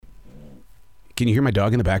Can you hear my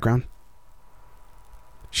dog in the background?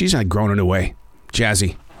 She's not groaning away.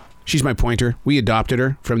 Jazzy. She's my pointer. We adopted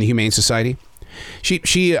her from the Humane Society.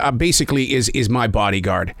 She basically is my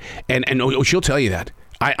bodyguard. And she'll tell you that.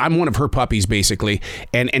 I'm one of her puppies, basically.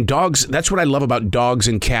 And dogs, that's what I love about dogs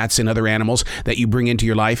and cats and other animals that you bring into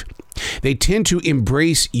your life. They tend to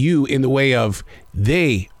embrace you in the way of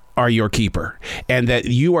they are your keeper and that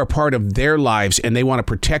you are part of their lives and they want to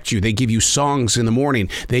protect you. They give you songs in the morning.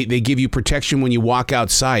 They give you protection when you walk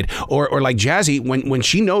outside. Or like Jazzy, when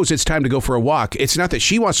she knows it's time to go for a walk, it's not that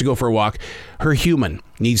she wants to go for a walk. Her human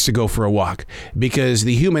needs to go for a walk because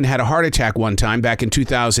the human had a heart attack one time back in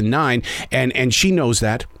 2009 and she knows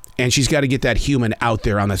that. And she's got to get that human out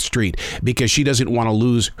there on the street because she doesn't want to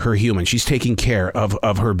lose her human. She's taking care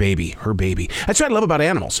of her baby. That's what I love about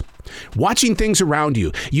animals. Watching things around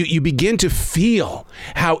you, you begin to feel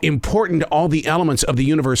how important all the elements of the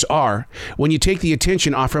universe are when you take the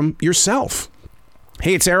attention off from yourself.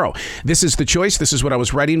 Hey, it's Arrow. This is The Choice. This is what I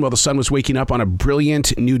was writing while the sun was waking up on a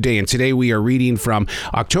brilliant new day. And today we are reading from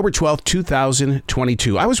October 12th,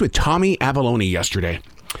 2022. I was with Tommy Avalone yesterday.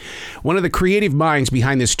 One of the creative minds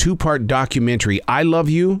behind this two-part documentary, I Love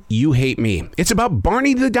You, You Hate Me. It's about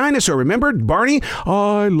Barney the dinosaur. Remember Barney?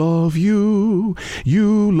 I love you,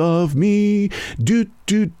 you love me, do,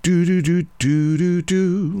 do, do, do, do, do, do,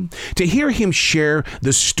 do. To hear him share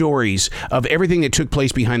the stories of everything that took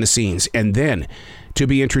place behind the scenes, and then to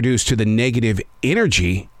be introduced to the negative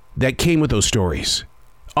energy that came with those stories.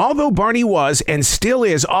 Although Barney was, and still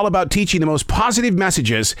is, all about teaching the most positive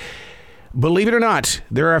messages, believe it or not,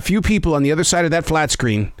 there are a few people on the other side of that flat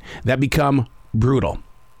screen that become brutal.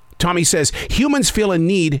 Tommy says, humans feel a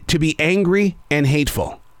need to be angry and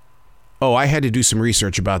hateful. Oh, I had to do some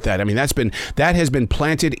research about that. I mean, that has been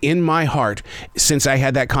planted in my heart since I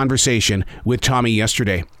had that conversation with Tommy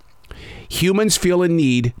yesterday. Humans feel a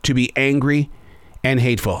need to be angry and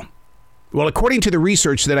hateful. Well, according to the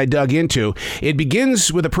research that I dug into, it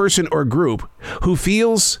begins with a person or group who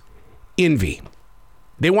feels envy.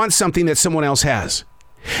 They want something that someone else has.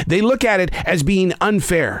 They look at it as being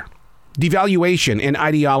unfair, devaluation, and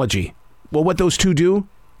ideology. Well, what those two do,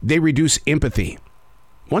 they reduce empathy.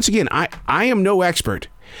 Once again, I am no expert,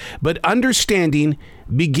 but understanding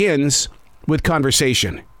begins with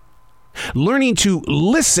conversation. Learning to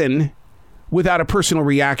listen without a personal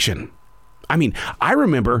reaction. I mean, I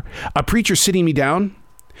remember a preacher sitting me down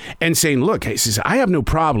and saying, look, he says, I have no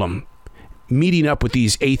problem meeting up with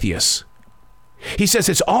these atheists. He says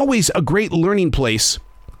it's always a great learning place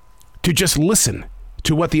to just listen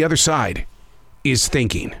to what the other side is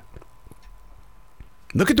thinking.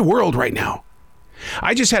 Look at the world right now.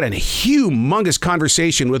 I just had a humongous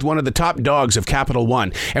conversation with one of the top dogs of Capital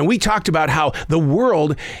One, and we talked about how the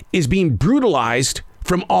world is being brutalized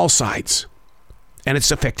from all sides, and it's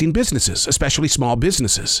affecting businesses, especially small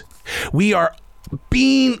businesses. We are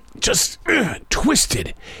being just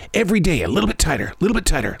twisted every day, a little bit tighter, a little bit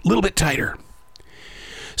tighter, a little bit tighter.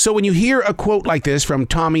 So when you hear a quote like this from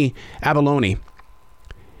Tommy Avalone,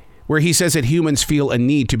 where he says that humans feel a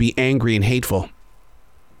need to be angry and hateful,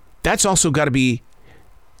 that's also got to be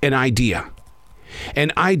an idea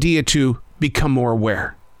to become more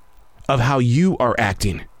aware of how you are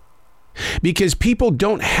acting. Because people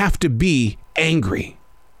don't have to be angry.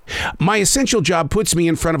 My essential job puts me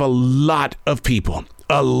in front of a lot of people.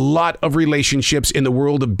 A lot of relationships in the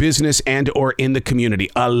world of business and or in the community.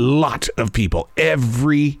 A lot of people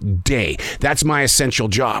every day. That's my essential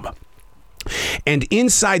job. And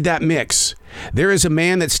inside that mix, there is a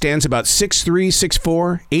man that stands about 6'3",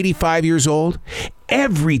 6'4", 85 years old.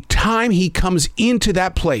 Every time he comes into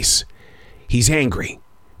that place, he's angry,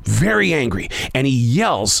 very angry, and he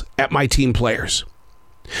yells at my team players.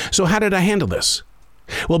 So how did I handle this?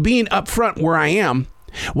 Well, being up front where I am,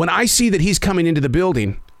 when I see that he's coming into the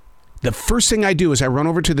building, the first thing I do is I run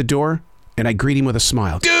over to the door and I greet him with a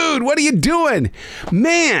smile. Dude, what are you doing?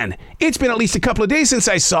 Man, it's been at least a couple of days since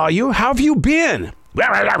I saw you. How have you been?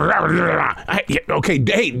 Okay,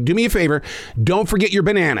 hey, do me a favor. Don't forget your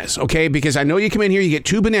bananas, okay? Because I know you come in here, you get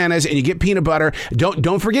 2 bananas and you get peanut butter.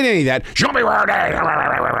 Don't forget any of that. Show me where it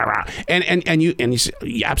is. And you say,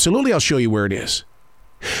 yeah, absolutely, I'll show you where it is.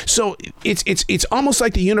 So it's almost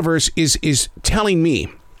like the universe is telling me,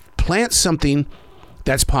 plant something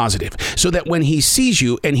that's positive so that when he sees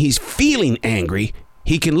you and he's feeling angry,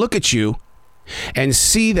 he can look at you and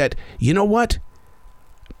see that, you know what?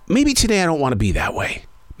 Maybe today I don't want to be that way.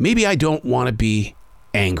 Maybe I don't want to be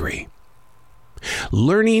angry.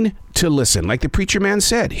 Learning to listen. Like the preacher man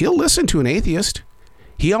said, he'll listen to an atheist.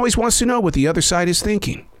 He always wants to know what the other side is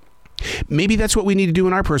thinking. Maybe that's what we need to do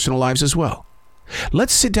in our personal lives as well.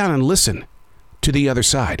 Let's sit down and listen to the other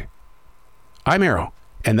side. I'm Arrow,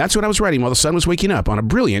 and that's what I was writing while the sun was waking up on a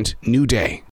brilliant new day.